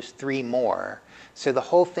rotations, which is 3 more. So the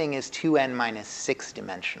whole thing is 2n minus 6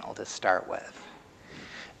 dimensional to start with.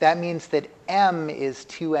 That means that m is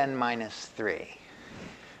 2n minus 3.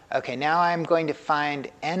 Okay, now I'm going to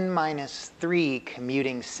find n minus 3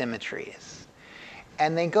 commuting symmetries.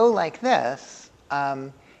 And they go like this.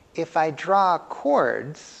 If I draw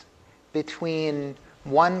chords between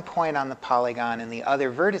one point on the polygon and the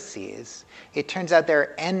other vertices, it turns out there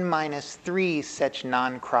are n minus 3 such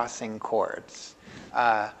non-crossing chords.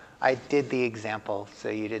 I did the example, so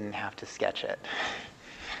you didn't have to sketch it.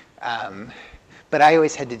 But I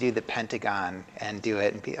always had to do the pentagon and do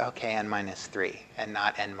it and be, okay, n minus 3, and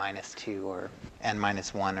not n minus 2 or n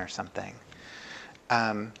minus 1 or something.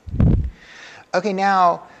 Okay,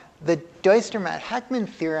 now, the Dijkstermaat-Heckman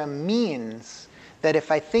theorem means that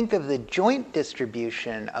if I think of the joint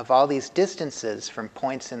distribution of all these distances from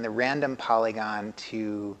points in the random polygon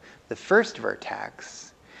to the first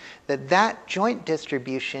vertex, that joint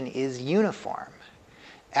distribution is uniform.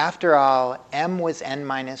 After all, m was n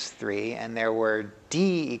minus 3, and there were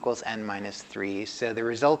d equals n minus 3, so the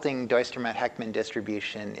resulting Dijkstermaat-Heckman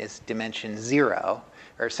distribution is dimension 0,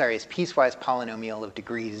 or sorry, is piecewise polynomial of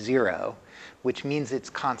degree 0, which means it's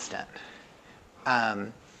constant.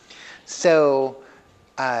 So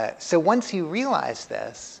once you realize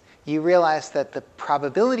this, you realize that the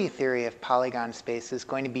probability theory of polygon space is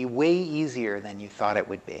going to be way easier than you thought it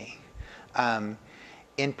would be.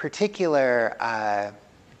 In particular,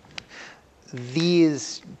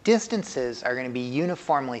 these distances are going to be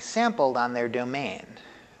uniformly sampled on their domain.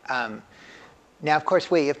 Now, of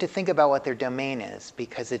course, wait, you have to think about what their domain is,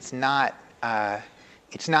 because it's not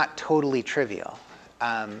totally trivial.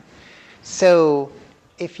 So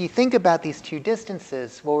if you think about these two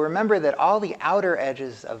distances, well, remember that all the outer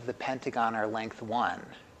edges of the pentagon are length 1.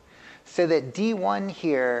 So that d1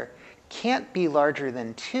 here can't be larger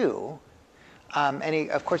than 2.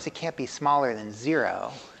 And of course, it can't be smaller than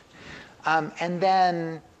 0. And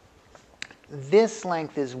then this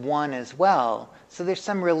length is 1 as well. So there's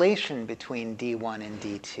some relation between d1 and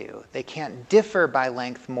d2. They can't differ by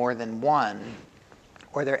length more than 1,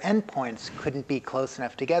 or their endpoints couldn't be close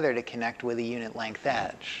enough together to connect with a unit length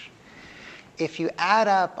edge. If you add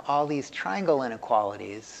up all these triangle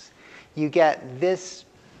inequalities, you get this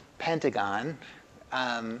pentagon,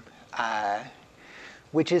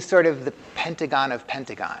 which is sort of the pentagon of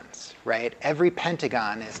pentagons, right? Every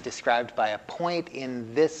pentagon is described by a point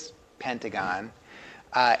in this pentagon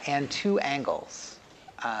and 2 angles.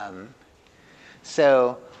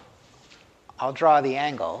 So I'll draw the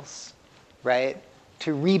angles, right?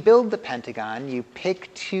 to rebuild the pentagon, you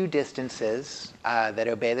pick two distances that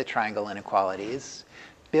obey the triangle inequalities,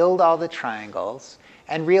 build all the triangles,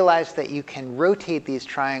 and realize that you can rotate these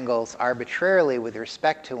triangles arbitrarily with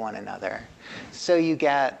respect to one another. So you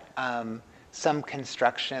get some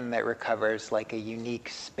construction that recovers like a unique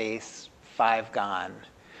space 5-gon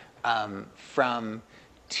from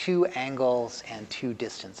two angles and two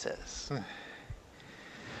distances.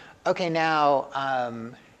 Okay, now,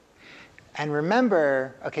 and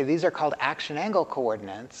remember, okay, these are called action angle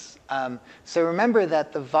coordinates. So remember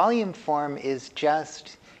that the volume form is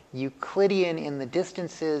just Euclidean in the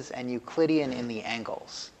distances and Euclidean in the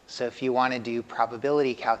angles. So if you want to do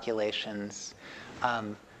probability calculations,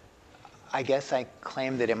 I guess I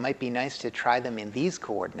claim that it might be nice to try them in these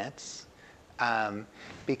coordinates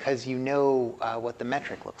because you know what the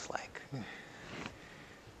metric looks like.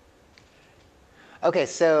 Okay,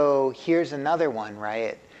 so here's another one,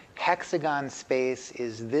 right? Hexagon space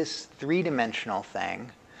is this three-dimensional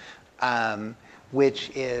thing,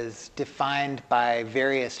 which is defined by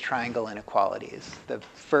various triangle inequalities. The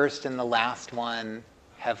first and the last one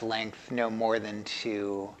have length no more than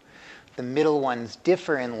 2. The middle ones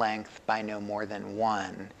differ in length by no more than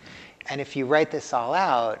 1. And if you write this all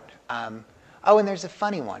out, oh, and there's a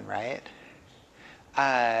funny one, right?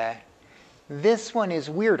 This one is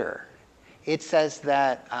weirder. It says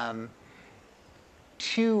that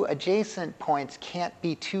two adjacent points can't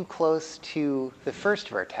be too close to the first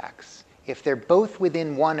vertex. If they're both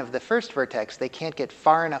within one of the first vertex, they can't get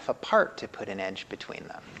far enough apart to put an edge between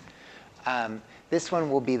them. This one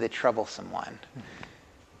will be the troublesome one.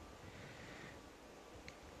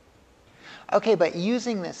 Okay, but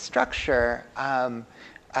using this structure,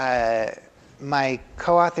 my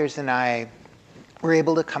co-authors and I were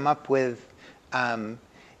able to come up with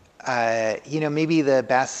maybe the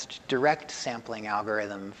best direct sampling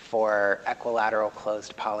algorithm for equilateral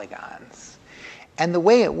closed polygons. And the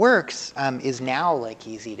way it works is now like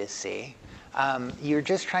easy to see. You're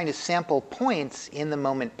just trying to sample points in the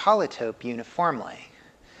moment polytope uniformly.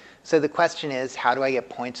 So the question is, how do I get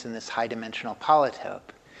points in this high-dimensional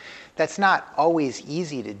polytope? That's not always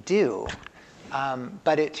easy to do,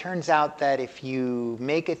 but it turns out that if you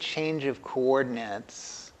make a change of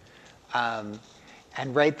coordinates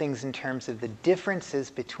and write things in terms of the differences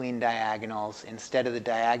between diagonals instead of the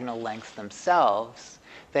diagonal lengths themselves,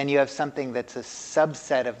 then you have something that's a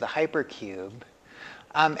subset of the hypercube.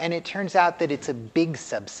 And it turns out that it's a big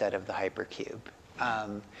subset of the hypercube,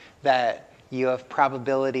 that you have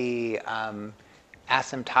probability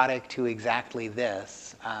asymptotic to exactly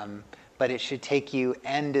this, but it should take you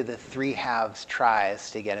n to the 3/2 tries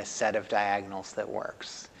to get a set of diagonals that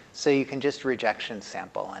works. So you can just rejection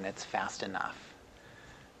sample, and it's fast enough.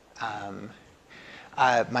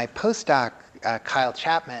 My postdoc, Kyle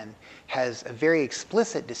Chapman, has a very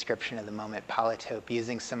explicit description of the moment polytope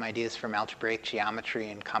using some ideas from algebraic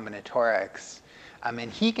geometry and combinatorics.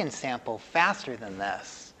 And he can sample faster than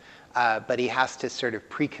this, but he has to sort of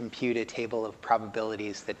pre-compute a table of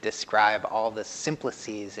probabilities that describe all the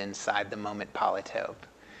simplices inside the moment polytope.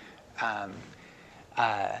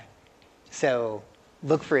 So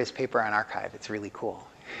look for his paper on arXiv. It's really cool.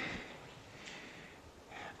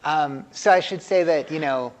 So I should say that,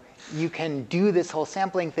 you can do this whole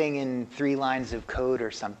sampling thing in 3 lines of code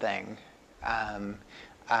or something,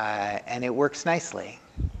 and it works nicely.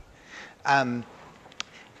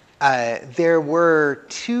 There were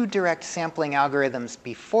 2 direct sampling algorithms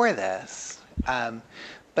before this,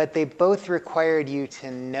 but they both required you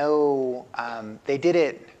to know, they did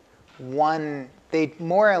it they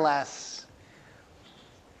more or less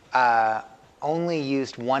only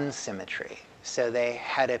used one symmetry. So they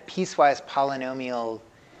had a piecewise polynomial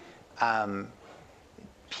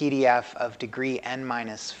PDF of degree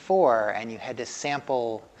n-4, and you had to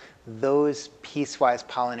sample those piecewise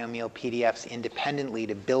polynomial PDFs independently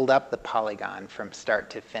to build up the polygon from start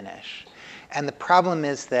to finish. And the problem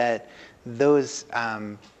is that those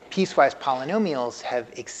piecewise polynomials have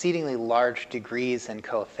exceedingly large degrees and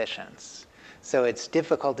coefficients. So it's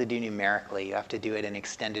difficult to do numerically. You have to do it in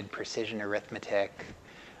extended precision arithmetic.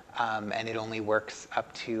 And it only works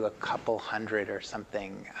up to a couple hundred or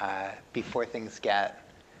something before things get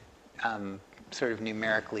sort of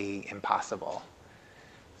numerically impossible.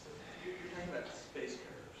 So you're talking about space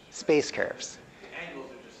curves. Space curves. The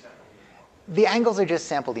angles are just sampled uniformly. The angles are just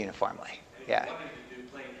sampled uniformly. And if Yeah. you wanted to do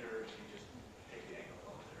plane curves, you just take the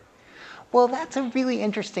angle of 0. Well, that's a really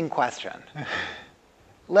interesting question.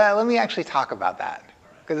 Let me actually talk about that,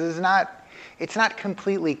 because it's not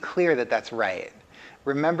completely clear that that's right.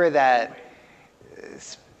 Remember that,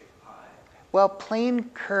 Well, plane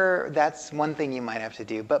curve, that's one thing you might have to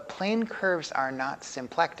do, but plane curves are not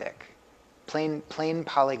symplectic. Plane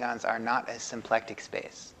polygons are not a symplectic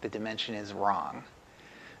space. The dimension is wrong.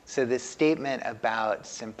 So this statement about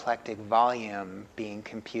symplectic volume being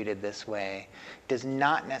computed this way does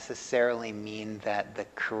not necessarily mean that the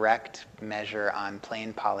correct measure on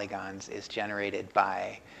plane polygons is generated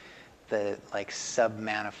by the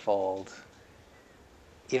submanifold.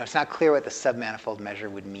 It's not clear what the submanifold measure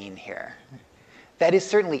would mean here. That is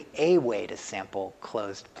certainly a way to sample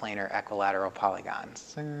closed planar equilateral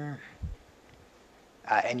polygons. And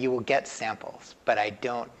you will get samples, but I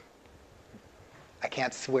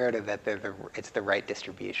can't swear to that it's the right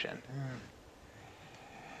distribution.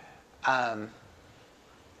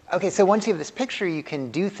 Okay, so once you have this picture, you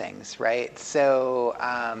can do things, right? So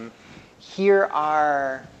here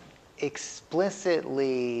are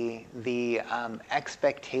explicitly the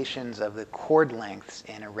expectations of the chord lengths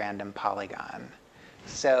in a random polygon.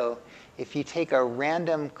 So if you take a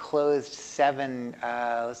random closed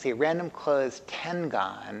random closed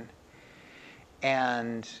tengon,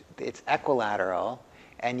 and it's equilateral,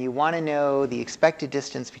 and you want to know the expected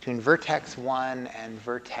distance between vertex 1 and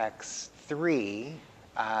vertex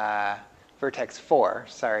 4,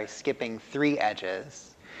 skipping 3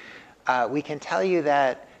 edges, we can tell you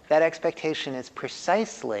that that expectation is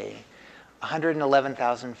precisely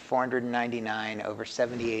 111,499 over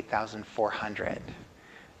 78,400.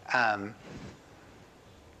 I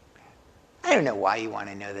don't know why you want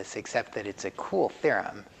to know this, except that it's a cool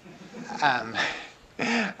theorem.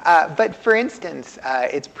 But for instance,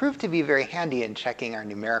 it's proved to be very handy in checking our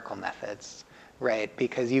numerical methods, right?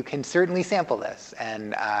 Because you can certainly sample this,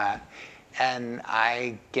 and I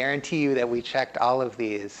guarantee you that we checked all of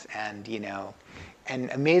these, and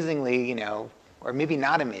and amazingly, or maybe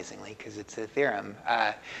not amazingly, because it's a theorem,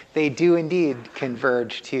 they do indeed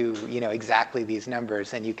converge to exactly these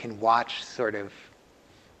numbers, and you can watch sort of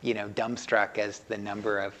dumbstruck as the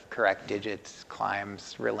number of correct digits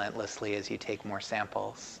climbs relentlessly as you take more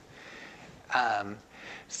samples.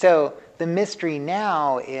 So the mystery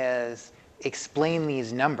now is explain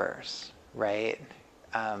these numbers, right?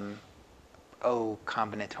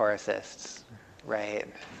 Combinatoricists, right?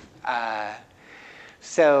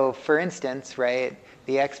 So for instance, right,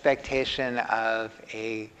 the expectation of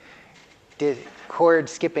a chord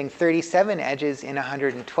skipping 37 edges in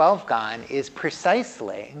 112 gon is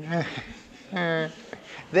precisely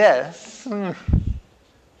this. Isn't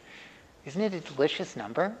it a delicious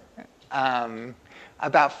number?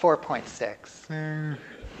 About 4.6.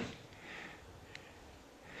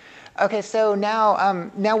 Okay, so now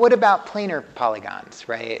what about planar polygons,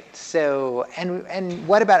 right? So and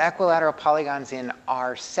what about equilateral polygons in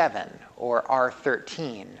R7 or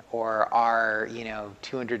R13 or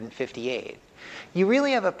R258? You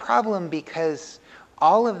really have a problem because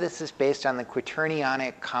all of this is based on the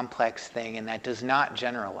quaternionic complex thing, and that does not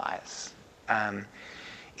generalize.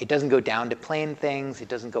 It doesn't go down to plane things. It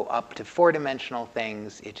doesn't go up to 4-dimensional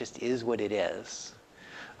things. It just is what it is.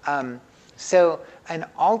 So an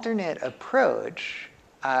alternate approach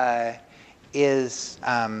is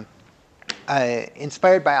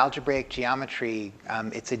inspired by algebraic geometry.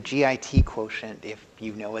 It's a GIT quotient, if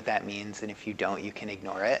you know what that means, and if you don't, you can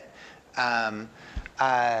ignore it.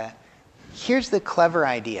 Here's the clever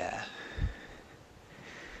idea.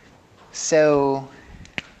 So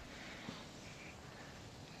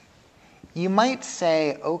you might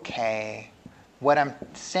say, okay, what I'm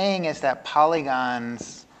saying is that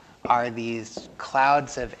polygons are these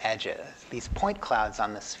clouds of edges, these point clouds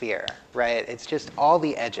on the sphere, right? It's just all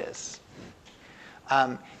the edges.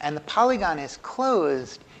 And the polygon is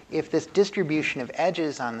closed if this distribution of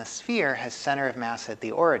edges on the sphere has center of mass at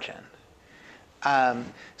the origin.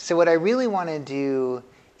 So what I really want to do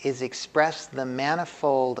is express the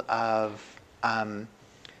manifold of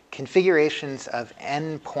configurations of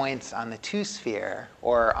n points on the 2-sphere,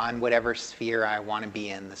 or on whatever sphere I want to be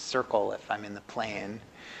in, the circle if I'm in the plane,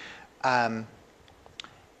 as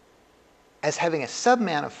having a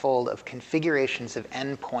submanifold of configurations of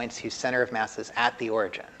n points whose center of mass is at the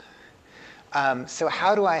origin. So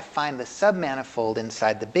how do I find the submanifold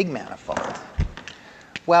inside the big manifold?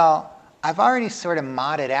 Well, I've already sort of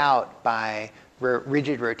modded out by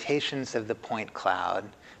rigid rotations of the point cloud.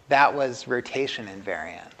 That was rotation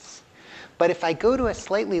invariance. But if I go to a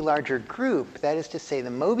slightly larger group, that is to say the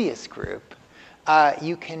Mobius group,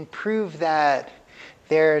 you can prove that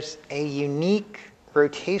there's a unique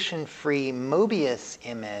rotation-free Mobius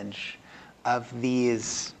image of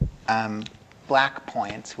these black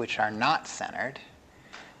points, which are not centered,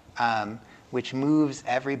 which moves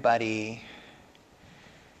everybody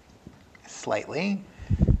slightly.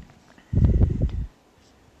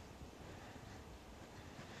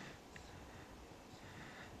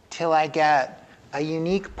 till I get a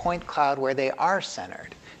unique point cloud where they are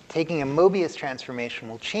centered. Taking a Mobius transformation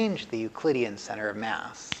will change the Euclidean center of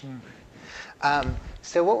mass.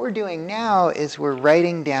 So what we're doing now is we're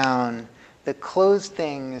writing down the closed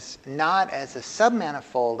things not as a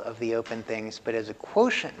submanifold of the open things, but as a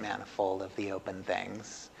quotient manifold of the open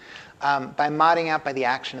things by modding out by the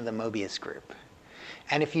action of the Mobius group.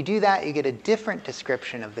 And if you do that, you get a different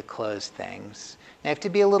description of the closed things. Now, you have to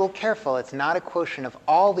be a little careful. It's not a quotient of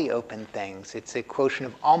all the open things. It's a quotient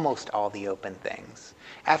of almost all the open things.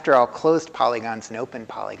 After all, closed polygons and open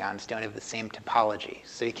polygons don't have the same topology.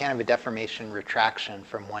 So you can't have a deformation retraction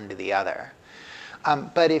from one to the other.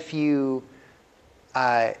 But if you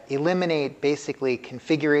eliminate basically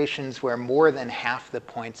configurations where more than half the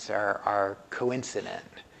points are coincident,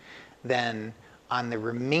 then on the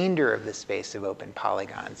remainder of the space of open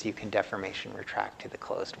polygons, you can deformation retract to the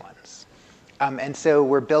closed ones. And so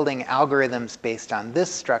we're building algorithms based on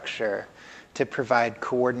this structure to provide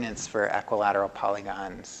coordinates for equilateral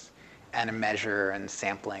polygons and a measure and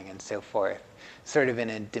sampling and so forth, sort of in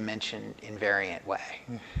a dimension invariant way.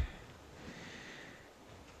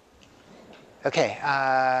 Okay,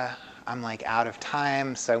 I'm like out of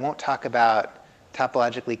time, so I won't talk about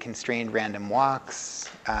topologically constrained random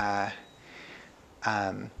walks.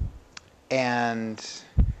 And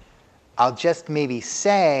I'll just maybe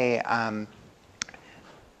say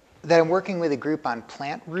that I'm working with a group on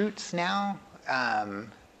plant roots now.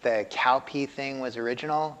 The cowpea thing was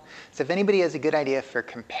original. So if anybody has a good idea for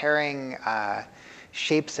comparing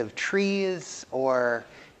shapes of trees, or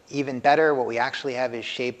even better, what we actually have is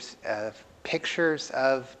shapes of pictures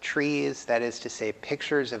of trees, that is to say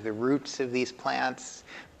pictures of the roots of these plants,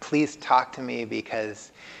 please talk to me,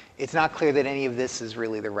 because it's not clear that any of this is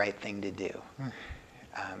really the right thing to do.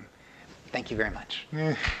 Thank you very much. So we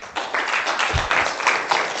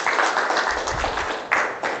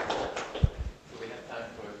have time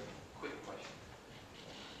for a quick question.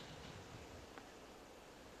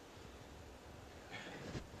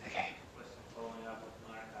 Okay. Question following up what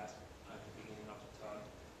Mark asked at the beginning of the talk.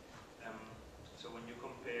 So when you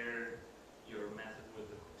compare your method with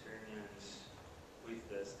the quaternions with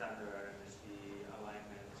the standard RMSD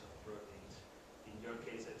alignment of proteins, in your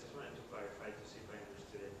case, I just wanted to clarify to see if I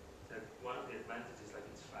understood it, that one of the advantages, like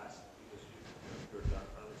it's fast, because your dot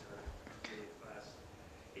products are really fast.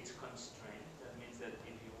 It's constrained. That means that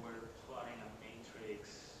if you were plotting a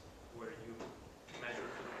matrix where you measure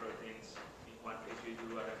for the proteins, in one case you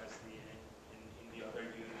do RMSD, and in the other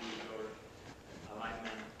you do your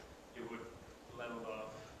alignment, you would level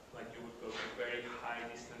off, like you would go to very high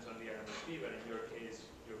distance on the RMSD, but in your case,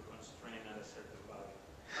 you're constrained at a certain value.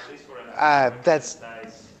 At least for that's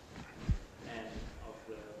size and of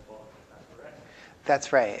the bulk, is that correct?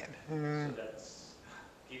 That's right. So that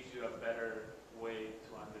gives you a better way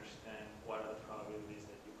to understand what are the probabilities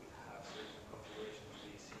that you could have certain configurations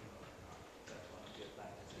be similar or not. That's one of the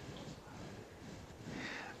advantages.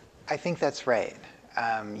 I think that's right.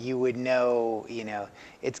 You would know,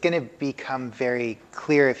 it's going to become very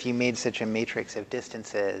clear if you made such a matrix of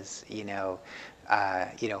distances,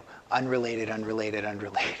 unrelated, unrelated,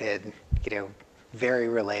 unrelated, very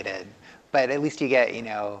related. But at least you get,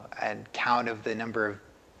 a count of the number of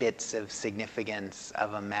bits of significance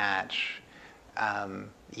of a match,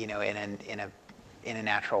 in a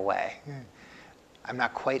natural way. I'm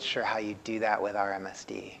not quite sure how you do that with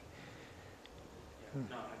RMSD.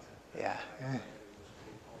 No, Yeah.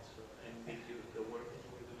 also, and the work that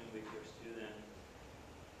you were doing with your student,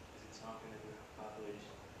 is it something that you have published,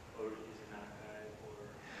 or is it an archive, or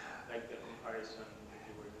like the comparison that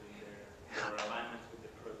you were doing there, or alignment with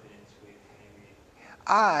the proteins with maybe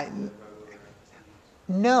the regular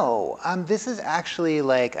No, this is actually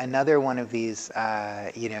like another one of these,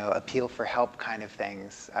 appeal for help kind of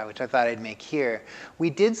things, which I thought I'd make here. We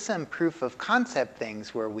did some proof of concept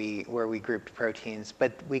things where we grouped proteins,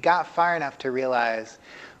 but we got far enough to realize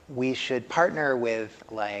we should partner with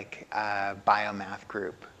like a biomath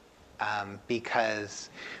group because,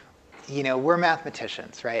 we're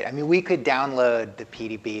mathematicians, right? I mean, we could download the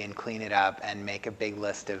PDB and clean it up and make a big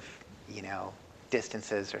list of,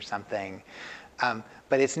 distances or something.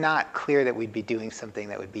 But it's not clear that we'd be doing something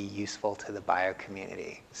that would be useful to the bio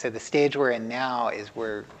community. So the stage we're in now is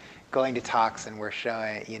we're going to talks and we're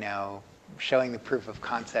showing the proof of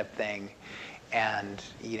concept thing, and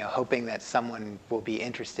hoping that someone will be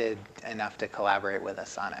interested enough to collaborate with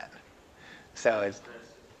us on it. So it's,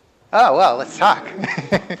 oh well, let's talk.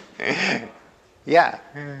 Yeah,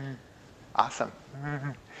 awesome.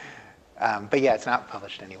 But yeah, it's not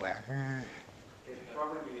published anywhere. It's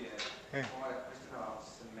probably more a question of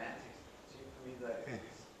semantics. It seems to me that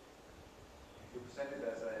you present it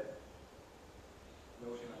as a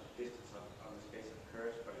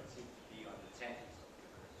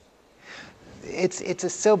it's a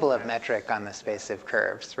Sobolev metric on the space of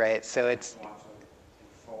curves, right? So it's Want to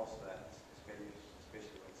enforce that,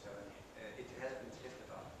 especially with 7. It has been tested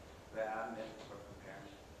on. There are methods for comparing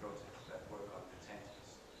projects that work on the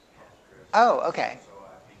tangents of the curves. oh, okay. So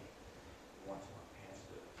I think we want to enhance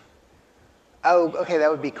the. Oh, okay, that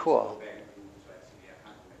would be cool. Back in the room to actually, I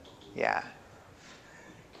can't remember who Yeah. is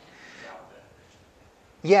out there.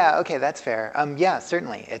 Yeah, okay, that's fair. Yeah,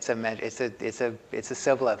 certainly. It's a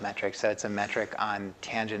Sobolev metric, so it's a metric on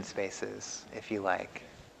tangent spaces, if you like.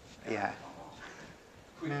 Yeah.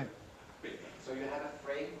 Quick. So you have a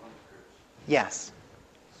frame on the curves. Yes.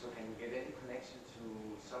 So can you get any connection to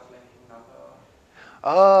self-linking number?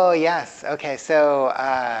 Oh, yes. Okay, so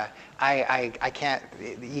I can't,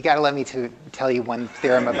 you got to let me tell you one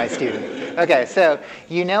theorem of my student. Okay, so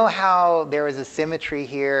you know how there was a symmetry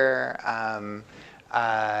here,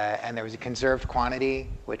 and there was a conserved quantity,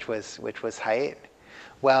 which was height?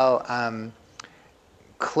 Well,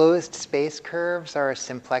 closed space curves are a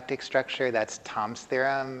symplectic structure. That's Thom's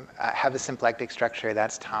theorem. Have a symplectic structure.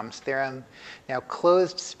 That's Thom's theorem. Now,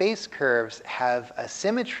 closed space curves have a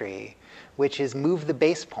symmetry, which is move the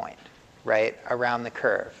base point, right, around the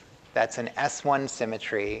curve. That's an S1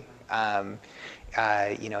 symmetry.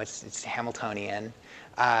 It's Hamiltonian.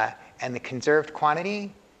 And the conserved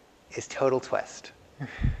quantity is total twist.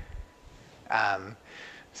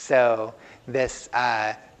 So this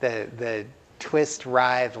the twist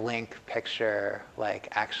writhe link picture like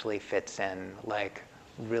actually fits in like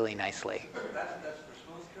really nicely. That's for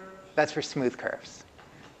smooth curves? That's for smooth curves.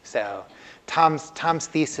 So Thom's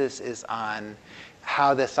thesis is on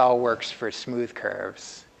how this all works for smooth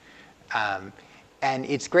curves. And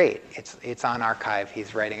it's great. It's on arXiv.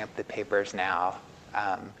 He's writing up the papers now.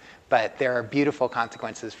 But there are beautiful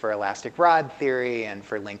consequences for elastic rod theory and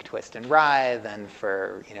for link twist and writhe and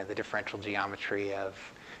for the differential geometry of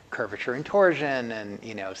curvature and torsion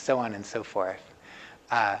and so on and so forth.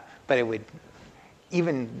 But it would,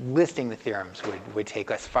 even listing the theorems would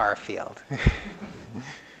take us far afield. Okay,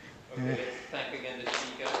 let's thank again the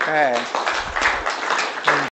speaker. All right.